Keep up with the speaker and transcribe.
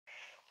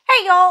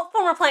Hey y'all,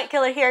 former plant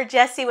killer here,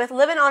 Jessie with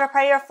Living on a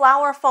Prayer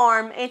Flower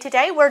Farm, and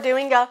today we're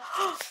doing a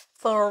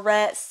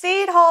Floret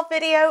Seed haul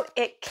video.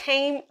 It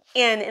came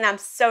in and I'm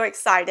so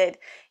excited.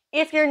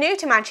 If you're new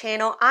to my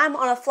channel, I'm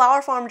on a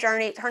flower farm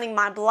journey turning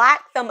my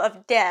black thumb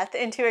of death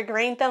into a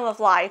green thumb of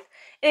life.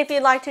 And if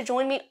you'd like to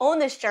join me on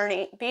this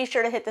journey, be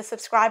sure to hit the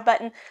subscribe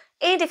button.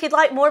 And if you'd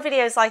like more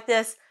videos like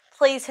this,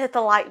 please hit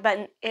the like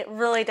button. It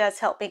really does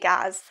help me,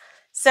 guys.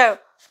 So,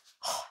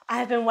 I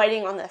have been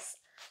waiting on this.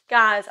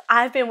 Guys,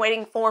 I've been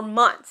waiting for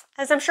months,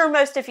 as I'm sure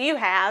most of you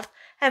have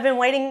been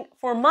waiting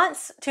for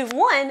months to,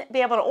 one, be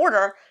able to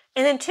order,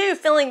 and then two,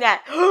 feeling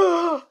that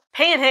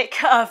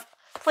panic of,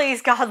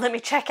 please God, let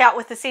me check out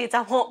with the seeds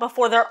I want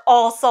before they're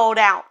all sold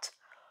out.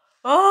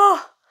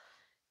 Oh,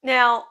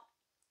 now,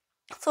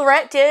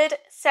 Floret did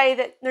say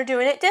that they're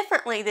doing it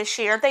differently this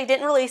year. They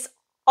didn't release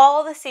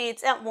all the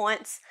seeds at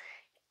once,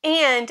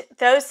 and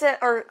those that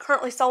are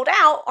currently sold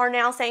out are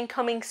now saying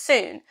coming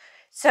soon.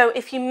 So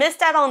if you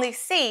missed out on these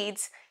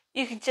seeds,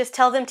 you can just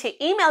tell them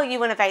to email you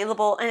when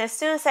available, and as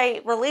soon as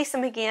they release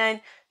them again,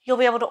 you'll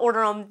be able to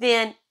order them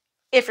then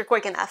if you're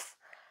quick enough.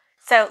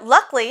 So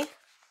luckily,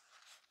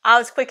 I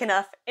was quick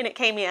enough and it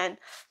came in.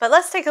 But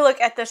let's take a look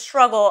at the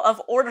struggle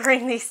of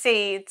ordering these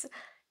seeds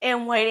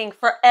and waiting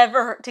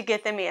forever to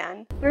get them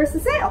in. Where's the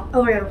sale?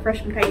 Oh, I got a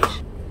refreshment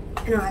page.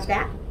 And I'll add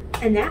that.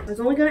 And that. I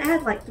was only going to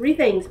add like 3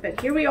 things, but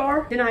here we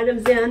are, 10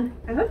 items in.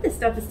 I hope this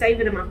stuff is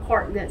saving in my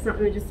cart and that's not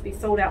going to just be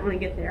sold out when I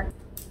get there.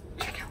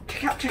 Check out,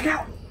 check out, check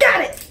out.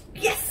 Got it!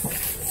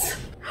 Yes!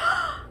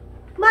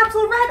 My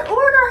Floret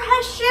order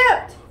has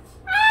shipped!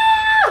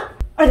 Ah!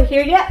 Are they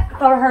here yet? I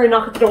thought I heard a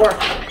knock at the door.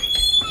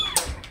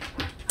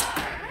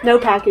 No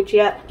package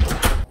yet.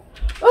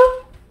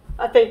 Oh,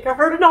 I think I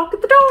heard a knock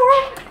at the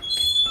door.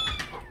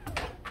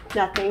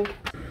 Nothing.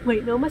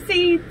 Waiting on my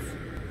seeds.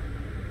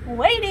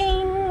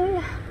 Waiting.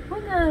 I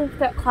wonder if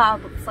that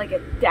cloud looks like a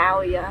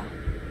dahlia.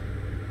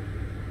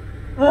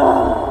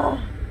 Oh,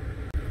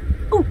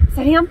 is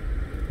that him?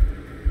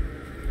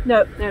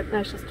 Nope,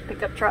 that's just a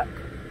pickup truck.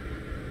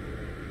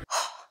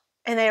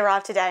 And they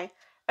arrived today.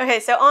 Okay,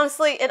 so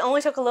honestly, it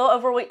only took a little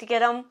over a week to get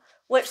them,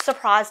 which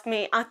surprised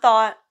me. I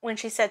thought when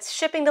she said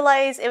shipping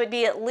delays, it would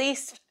be at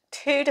least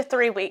 2 to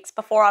 3 weeks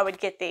before I would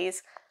get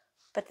these.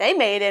 But they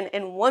made it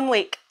in 1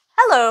 week.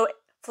 Hello,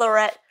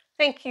 Floret.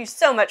 Thank you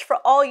so much for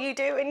all you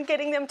do in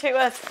getting them to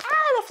us.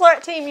 Ah, the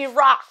Floret team, you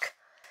rock.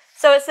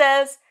 So it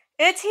says,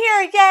 it's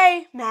here,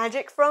 yay!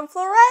 Magic from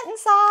Floret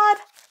inside.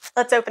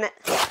 Let's open it.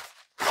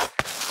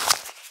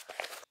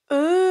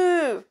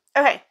 Ooh,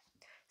 okay.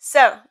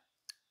 So,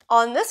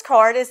 on this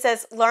card, it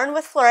says, Learn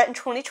with Floret in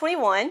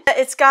 2021.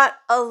 It's got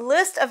a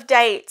list of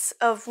dates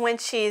of when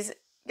she's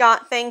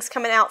got things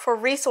coming out for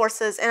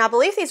resources, and I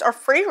believe these are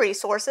free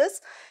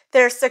resources.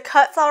 There's the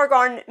Cut Flower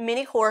Garden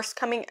mini course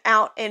coming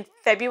out in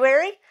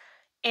February,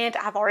 and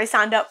I've already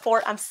signed up for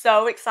it. I'm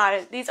so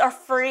excited. These are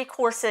free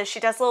courses. She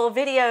does little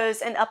videos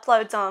and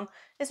uploads them.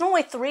 It's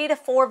normally 3 to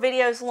 4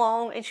 videos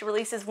long, and she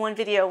releases 1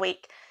 video a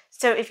week.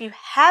 So if you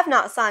have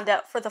not signed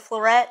up for the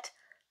Floret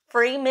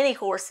free mini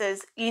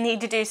courses, you need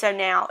to do so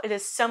now. It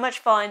is so much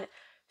fun,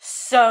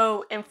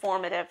 so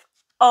informative.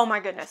 Oh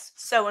my goodness,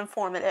 so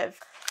informative.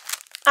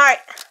 All right,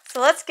 so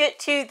let's get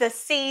to the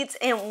seeds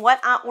and what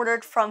I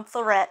ordered from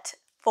Floret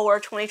for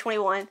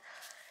 2021.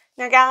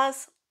 Now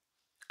guys,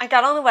 I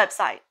got on the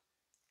website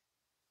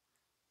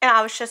and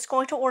I was just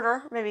going to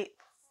order maybe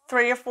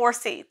 3 or 4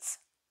 seeds.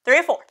 3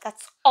 or 4,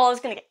 that's all I was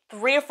gonna get,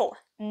 3 or 4.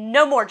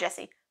 No more,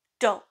 Jessie.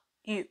 Don't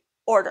you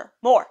order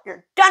more.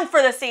 You're done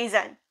for the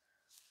season.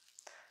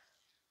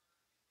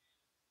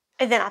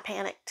 And then I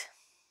panicked.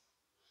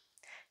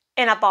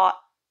 And I bought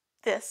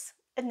this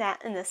and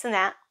that and this and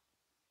that.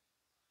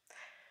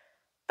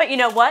 But you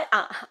know what?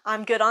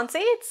 I'm good on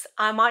seeds.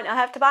 I might not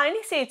have to buy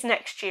any seeds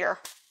next year.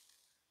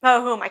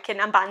 Oh, who am I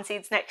kidding? I'm buying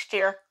seeds next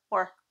year.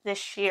 Or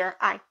this year,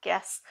 I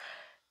guess.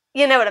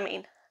 You know what I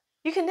mean.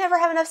 You can never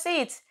have enough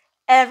seeds.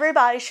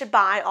 Everybody should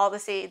buy all the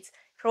seeds.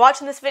 If you're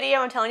watching this video,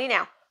 I'm telling you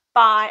now,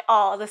 buy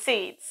all the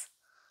seeds.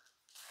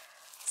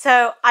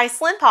 So,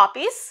 Iceland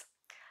poppies,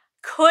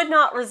 could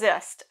not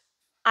resist.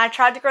 I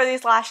tried to grow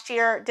these last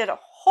year, did a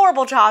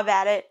horrible job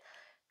at it.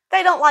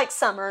 They don't like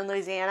summer in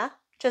Louisiana,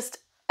 just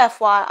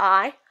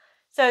FYI.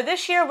 So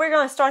this year we're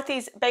going to start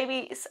these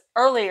babies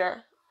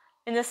earlier.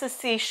 And this is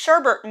the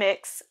Sherbet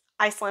Mix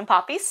Iceland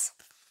poppies.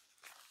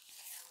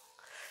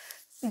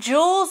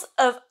 Jewels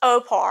of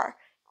Opar.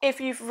 If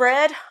you've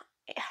read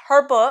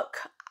her book,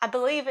 I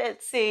believe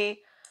it's the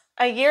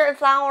A Year in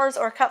Flowers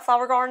or Cut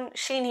Flower Garden,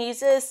 she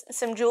uses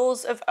some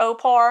Jewels of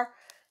Opar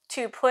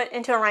to put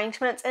into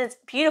arrangements, and it's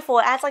beautiful.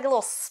 It adds like a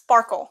little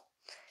sparkle.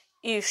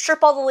 You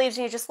strip all the leaves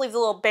and you just leave the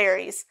little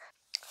berries.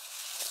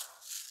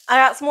 I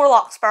got some more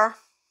larkspur.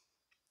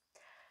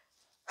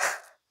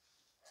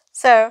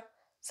 So,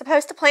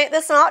 supposed to plant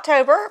this in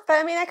October, but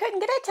I mean, I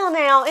couldn't get it till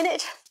now, and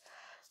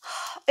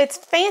it's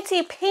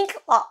fancy pink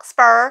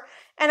larkspur,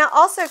 and I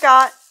also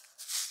got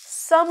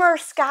Summer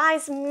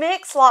Skies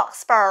Mix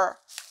larkspur.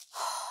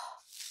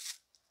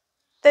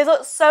 They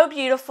look so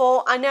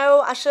beautiful. I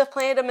know I should have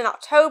planted them in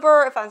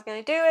October if I was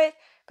going to do it.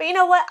 But you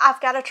know what?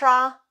 I've got to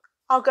try.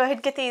 I'll go ahead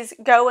and get these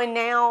going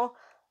now.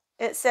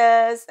 It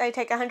says they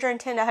take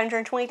 110 to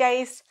 120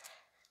 days.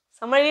 So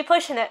I'm going to be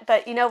pushing it,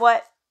 but you know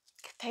what?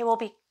 They will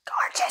be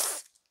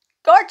gorgeous.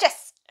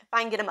 Gorgeous if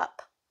I can get them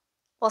up.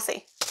 We'll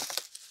see.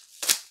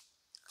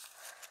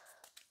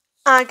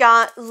 I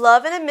got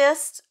Love in a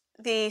Mist,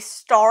 the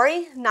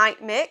Starry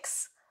Night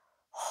Mix.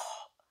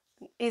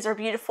 These are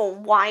beautiful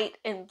white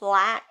and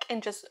black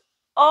and just,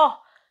 oh,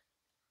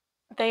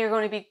 they are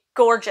going to be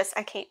gorgeous.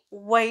 I can't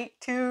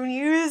wait to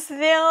use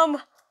them.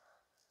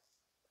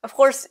 Of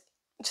course,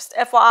 just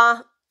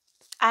FYI,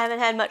 I haven't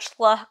had much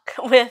luck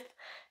with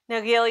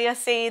Nigella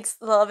seeds,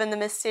 Love in the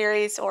Mist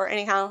series, or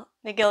any kind of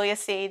Nigella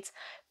seeds.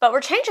 But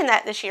we're changing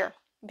that this year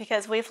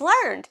because we've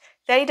learned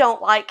they don't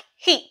like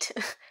heat.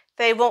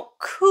 They want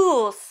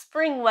cool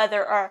spring weather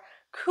or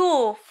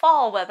cool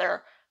fall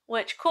weather,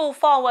 which cool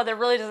fall weather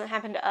really doesn't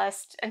happen to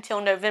us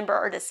until November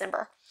or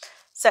December.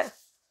 So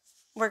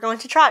we're going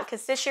to try it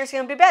because this year's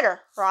going to be better,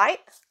 right?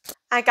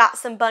 I got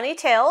some bunny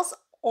tails,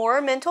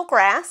 ornamental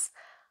grass.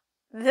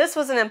 This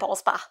was an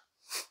impulse buy.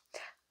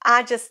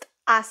 I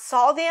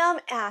saw them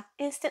and I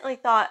instantly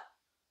thought,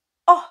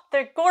 oh,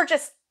 they're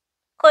gorgeous.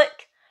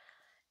 Click.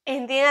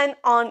 And then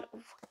on,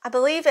 I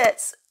believe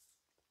it's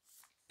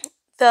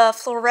the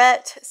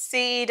Floret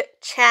Seed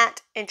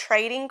chat and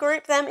trading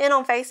group that I'm in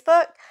on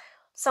Facebook,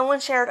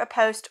 someone shared a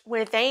post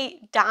where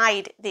they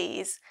dyed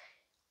these.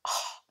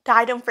 Oh,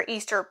 dyed them for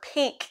Easter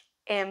pink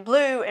and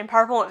blue and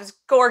purple. It was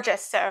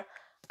gorgeous. So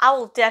I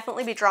will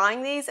definitely be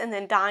drying these and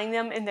then dyeing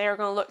them, and they are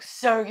going to look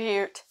so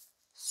cute.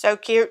 So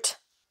cute.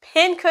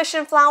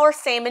 Pincushion flower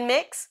salmon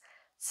mix.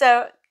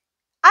 So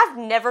I've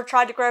never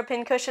tried to grow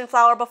pincushion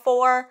flower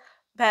before,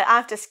 but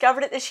I've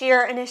discovered it this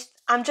year and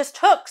I'm just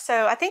hooked.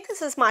 So I think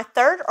this is my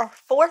 3rd or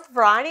 4th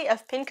variety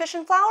of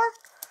pincushion flower.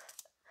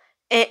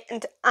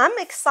 And I'm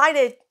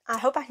excited. I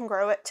hope I can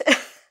grow it.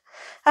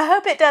 I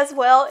hope it does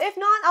well. If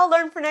not, I'll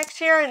learn for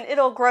next year and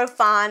it'll grow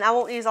fine. I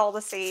won't use all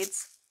the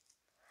seeds.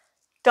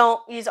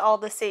 Don't use all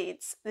the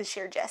seeds this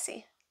year,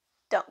 Jessie.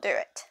 Don't do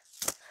it.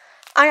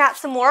 I got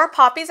some more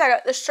poppies. I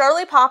got the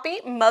Shirley Poppy,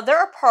 Mother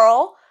of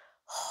Pearl.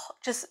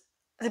 Just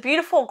the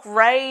beautiful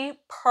gray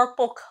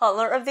purple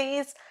color of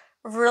these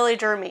really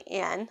drew me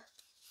in.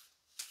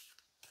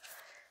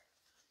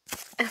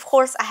 And of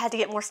course, I had to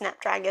get more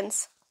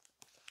snapdragons.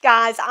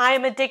 Guys, I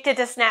am addicted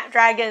to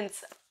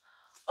snapdragons.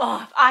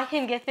 Oh, if I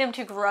can get them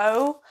to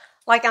grow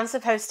like I'm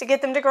supposed to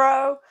get them to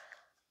grow.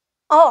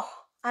 Oh,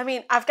 I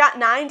mean, I've got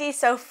 90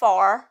 so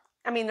far.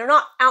 I mean, they're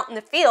not out in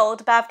the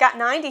field, but I've got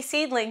 90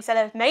 seedlings that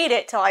have made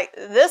it to like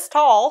this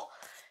tall.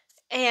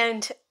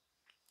 And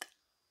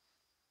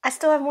I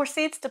still have more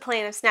seeds to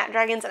plant of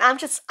snapdragons, and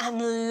I'm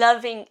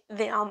loving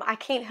them. I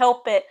can't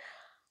help it.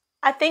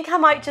 I think I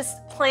might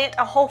just plant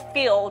a whole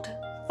field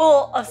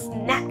full of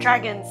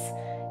snapdragons,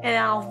 and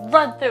I'll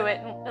run through it,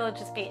 and it'll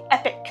just be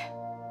epic.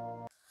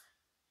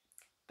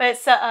 But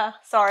it's,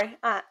 sorry,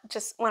 I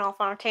just went off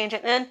on a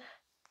tangent then.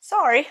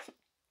 Sorry.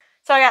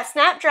 So I got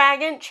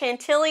Snapdragon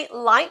Chantilly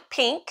Light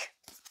Pink.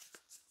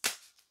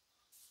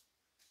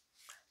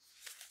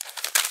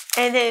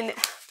 And then,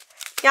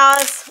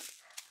 guys,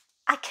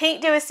 I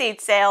can't do a seed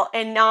sale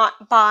and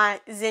not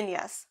buy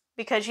zinnias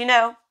because, you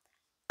know,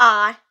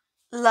 I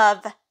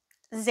love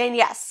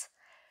zinnias.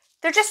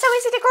 They're just so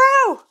easy to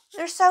grow.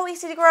 They're so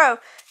easy to grow.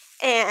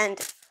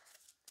 And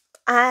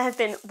I have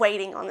been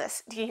waiting on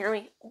this. Do you hear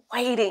me?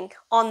 Waiting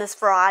on this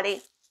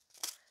variety.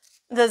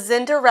 The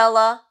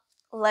Cinderella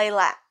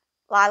Lilac.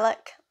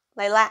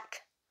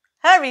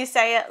 However you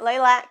say it,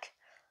 lilac.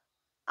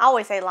 I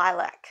always say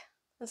lilac.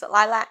 Is it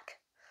lilac?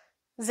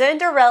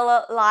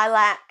 Cinderella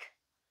Lilac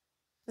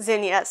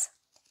zinnias.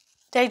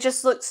 They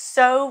just look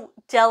so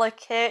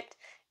delicate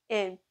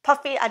and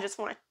puffy. I just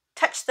want to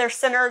touch their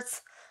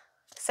centers.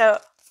 So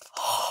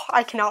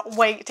I cannot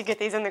wait to get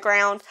these in the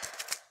ground.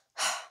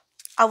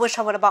 I wish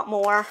I would have bought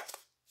more.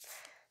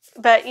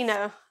 But, you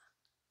know,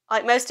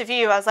 like most of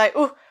you, I was like,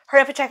 ooh,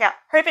 hurry up and check out.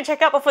 Hurry up and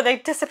check out before they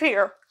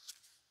disappear.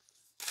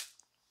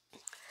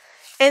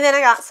 And then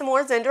I got some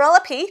more Cinderella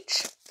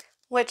Peach,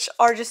 which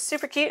are just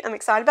super cute. I'm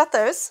excited about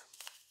those.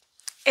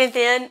 And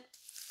then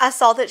I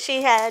saw that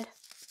she had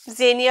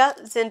Zinnia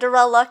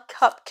Cinderella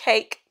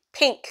Cupcake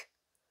Pink.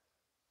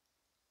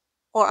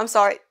 Or, I'm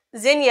sorry,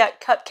 Zinnia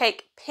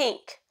Cupcake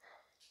Pink.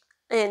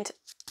 And,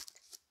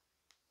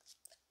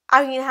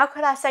 I mean, how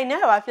could I say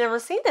no? I've never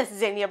seen this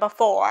zinnia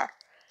before.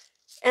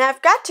 And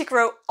I've got to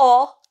grow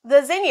all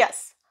the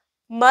zinnias.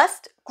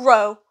 Must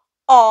grow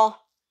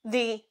all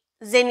the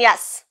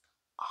zinnias.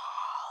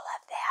 All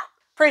of them.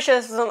 Pretty sure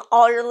this is on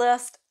all your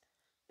list.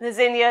 The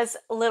zinnias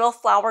Little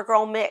Flower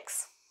Girl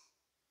Mix.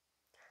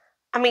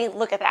 I mean,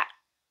 look at that.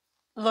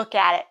 Look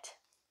at it.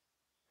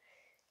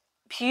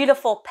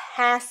 Beautiful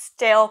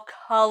pastel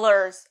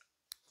colors.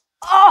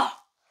 Oh!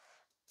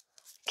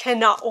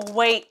 Cannot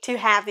wait to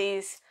have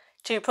these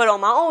to put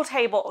on my old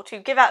table, to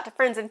give out to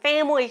friends and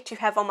family, to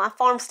have on my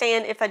farm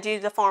stand if I do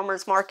the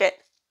farmer's market.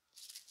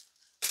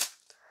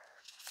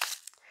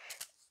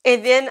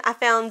 And then I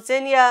found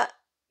Zinnia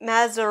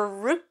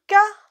Mazarukia.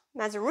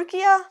 I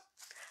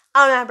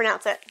don't know how to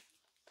pronounce it.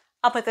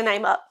 I'll put the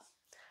name up.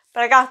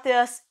 but I got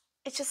this.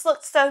 It just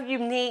looked so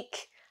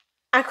unique.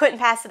 I couldn't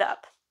pass it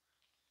up.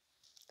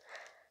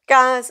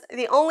 Guys,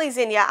 the only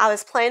zinnia I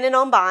was planning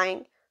on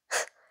buying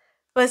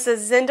was the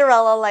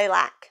Cinderella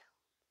lilac.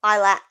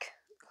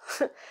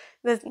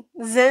 The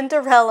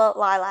Cinderella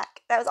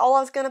lilac. That was all I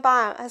was going to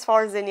buy as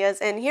far as zinnias.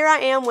 And here I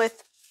am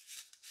with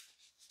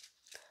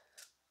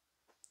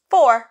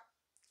four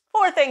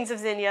things of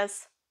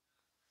zinnias.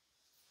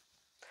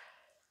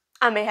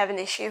 I may have an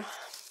issue.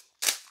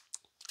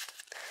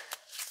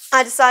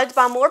 I decided to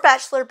buy more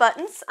bachelor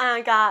buttons.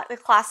 I got the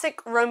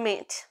classic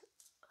romantic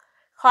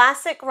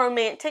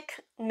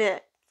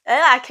mix.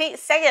 I can't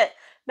say it.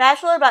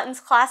 Bachelor buttons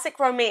classic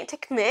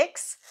romantic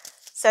mix.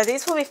 So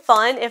these will be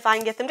fun if I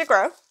can get them to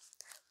grow,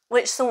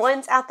 which the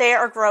ones out there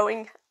are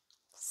growing.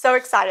 So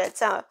excited.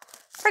 So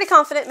pretty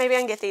confident maybe I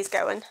can get these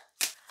going.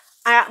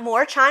 I got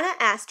more China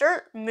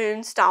Aster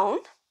Moonstone.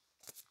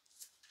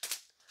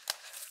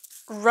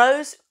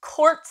 Rose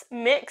Quartz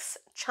Mix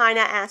China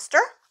Aster.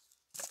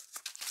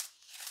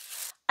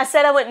 I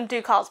said I wouldn't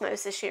do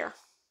Cosmos this year.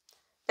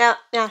 Now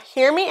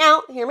hear me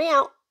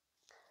out.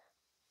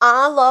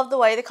 I love the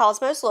way the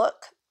Cosmos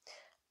look,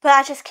 but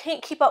I just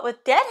can't keep up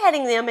with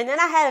deadheading them. And then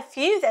I had a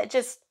few that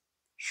just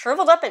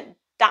shriveled up and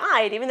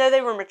died, even though they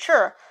were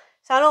mature.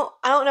 So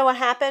I don't know what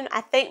happened.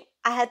 I think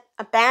I had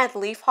a bad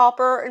leaf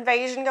hopper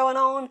invasion going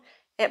on.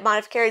 It might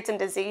have carried some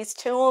disease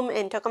to them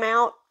and took them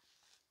out.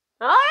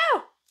 I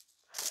don't know.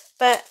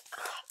 But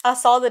I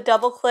saw the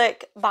double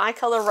click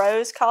bicolor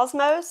rose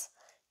Cosmos,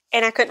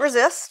 and I couldn't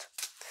resist.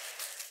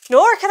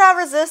 Nor could I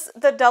resist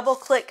the double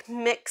click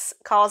mix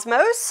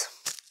Cosmos.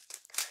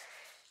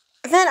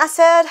 And then I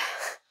said,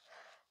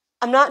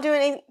 I'm not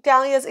doing any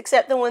dahlias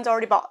except the ones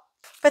already bought.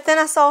 But then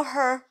I saw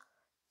her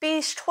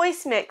Bee's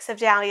Choice mix of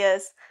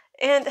dahlias,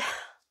 and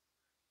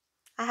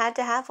I had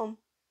to have them.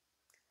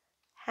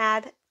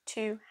 Had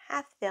to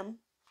have them.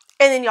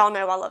 And then y'all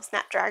know I love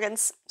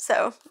snapdragons,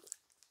 so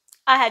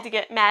I had to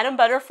get Madame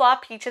Butterfly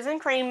Peaches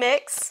and Cream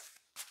Mix.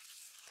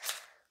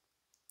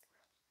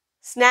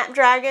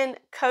 Snapdragon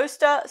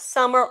Costa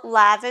Summer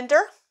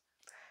Lavender.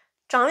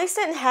 Johnny's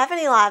didn't have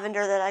any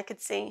lavender that I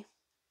could see.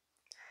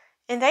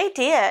 And they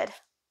did.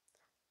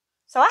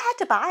 So I had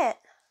to buy it.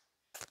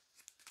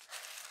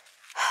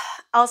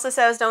 Also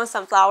said I was done with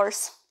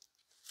sunflowers.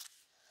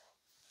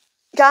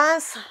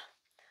 Guys,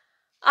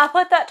 I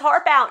put that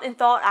tarp out and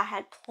thought I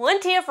had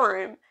plenty of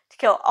room to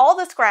kill all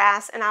this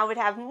grass and I would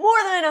have more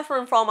than enough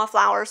room for all my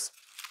flowers.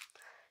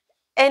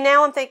 And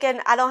now I'm thinking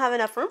I don't have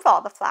enough room for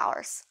all the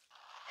flowers.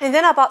 And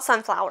then I bought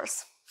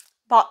sunflowers.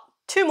 Bought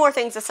two more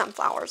things of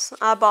sunflowers.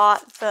 I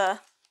bought the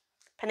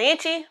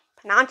Panache.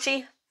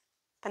 I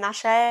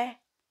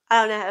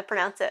don't know how to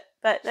pronounce it,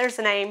 but there's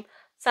the name.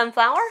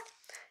 Sunflower.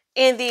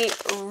 And the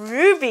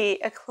Ruby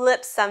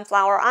Eclipse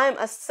sunflower. I am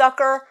a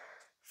sucker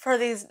for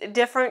these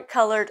different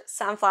colored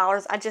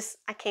sunflowers. I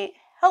can't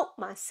help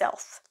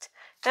myself.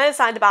 Then I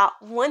decided to buy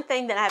one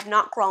thing that I have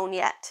not grown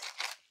yet.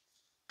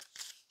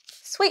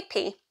 Sweet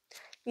pea.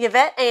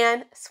 Yvette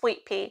Ann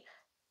sweet pea.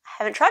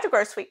 I haven't tried to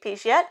grow sweet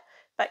peas yet,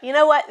 but you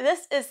know what?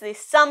 This is the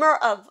summer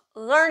of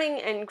learning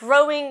and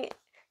growing,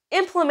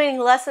 implementing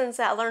lessons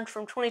that I learned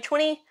from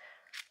 2020,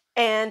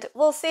 and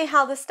we'll see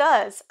how this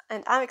does,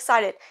 and I'm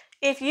excited.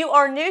 If you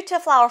are new to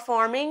flower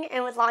farming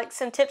and would like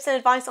some tips and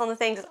advice on the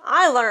things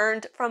I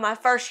learned from my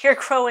first year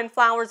growing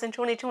flowers in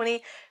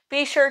 2020,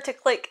 be sure to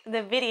click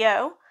the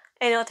video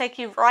and it'll take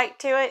you right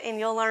to it and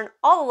you'll learn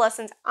all the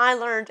lessons I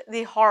learned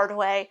the hard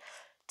way.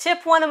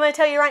 Tip one I'm going to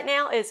tell you right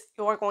now is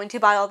you're going to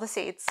buy all the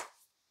seeds.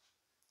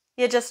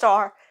 You just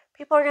are.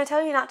 People are going to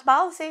tell you not to buy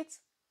all the seeds,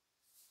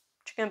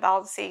 but you're going to buy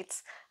all the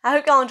seeds. I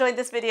hope y'all enjoyed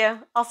this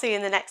video. I'll see you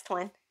in the next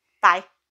one. Bye.